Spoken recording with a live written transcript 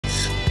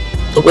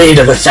The weight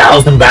of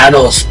 1,000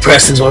 battles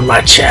presses on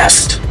my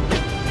chest.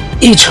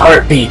 Each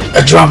heartbeat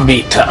a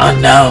drumbeat to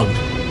unknown.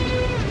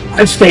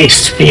 I've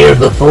faced fear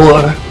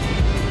before,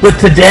 but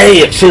today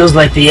it feels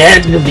like the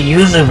end of the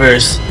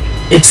universe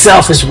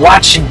itself is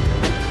watching,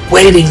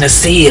 waiting to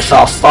see if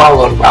I'll fall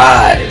or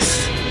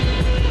rise.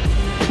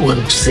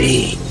 We'll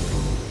see.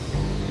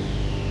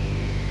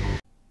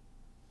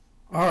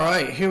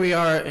 Alright, here we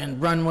are in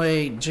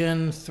Runway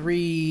Gen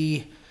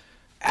 3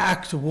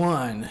 Act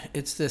 1.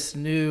 It's this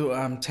new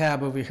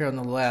tab over here on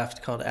the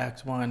left called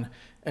Act 1,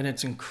 and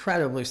it's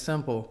incredibly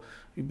simple.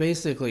 You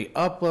basically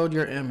upload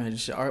your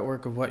image, the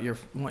artwork of what you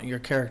want your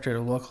character to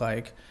look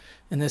like.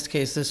 In this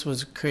case, this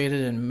was created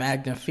in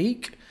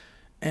Magnifique,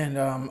 and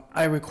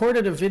I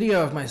recorded a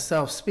video of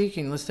myself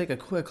speaking. Let's take a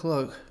quick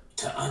look.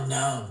 To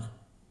unknown.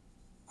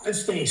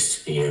 I've faced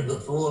fear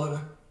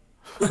before.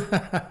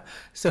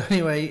 So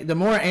anyway, the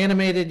more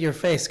animated your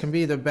face can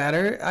be, the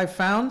better, I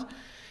found.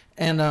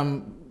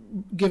 And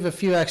give a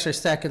few extra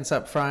seconds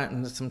up front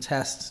and some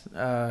test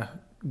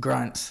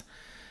grunts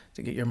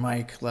to get your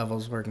mic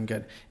levels working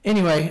good.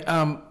 Anyway,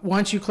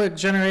 once you click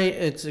generate,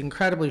 it's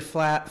incredibly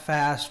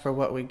fast for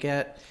what we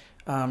get.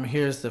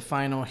 Here's the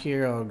final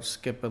here. I'll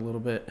skip a little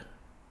bit.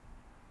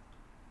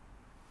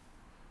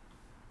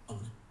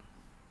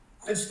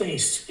 I've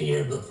faced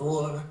fear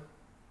before,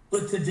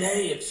 but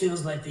today it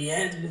feels like the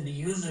end of the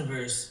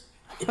universe.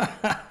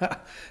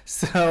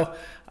 So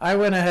I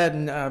went ahead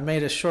and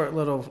made a short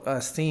little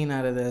scene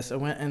out of this. I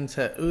went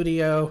into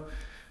Udio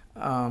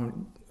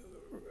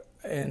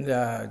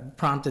and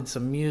prompted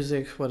some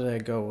music. What did I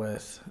go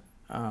with?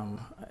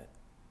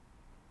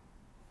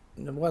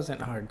 It wasn't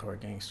hardcore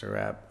gangster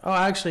rap. Oh,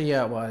 actually,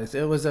 yeah, it was.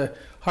 It was a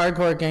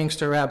hardcore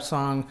gangster rap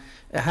song.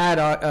 It had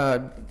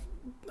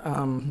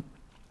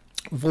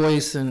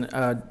voice and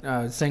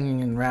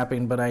singing and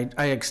rapping, but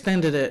I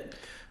extended it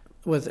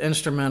with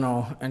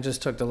instrumental and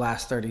just took the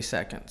last 30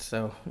 seconds.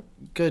 So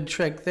good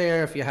trick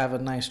there. If you have a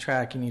nice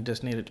track and you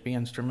just need it to be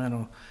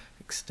instrumental,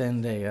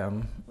 extend a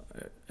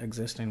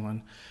existing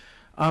one.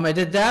 I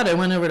did that. I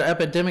went over to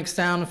Epidemic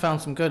Sound and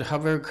found some good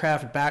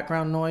hovercraft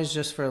background noise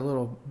just for a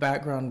little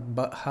background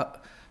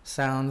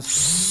sounds.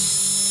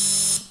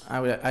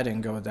 I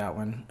didn't go with that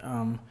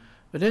one.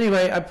 But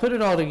anyway, I put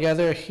it all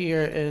together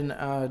here in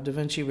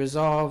DaVinci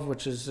Resolve,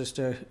 which is just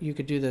you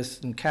could do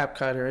this in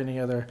CapCut or any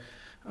other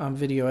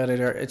video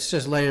editor. It's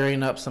just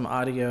layering up some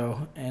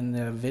audio and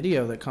the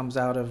video that comes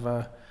out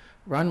of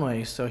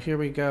Runway. So here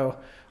we go.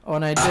 Oh,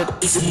 and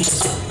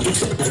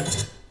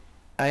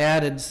I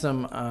added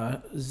some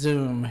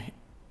zoom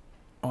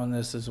on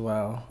this as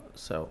well.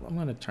 So I'm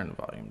going to turn the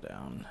volume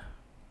down.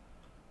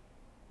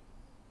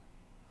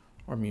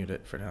 Or mute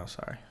it for now,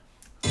 sorry.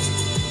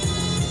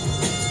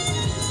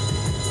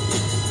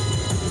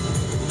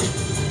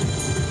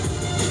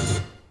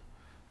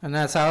 And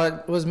that's how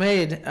it was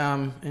made.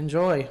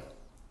 Enjoy.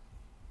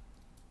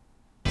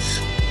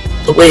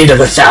 The weight of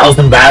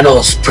 1,000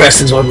 battles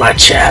presses on my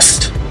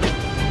chest.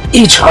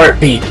 Each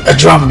heartbeat a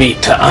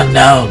drumbeat to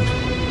unknown.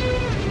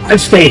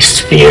 I've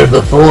faced fear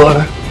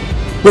before,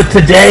 but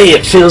today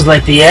it feels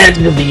like the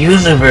end of the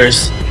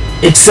universe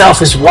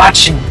itself is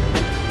watching,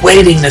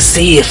 waiting to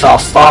see if I'll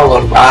fall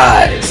or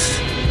rise.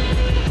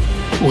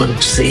 We'll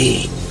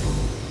see.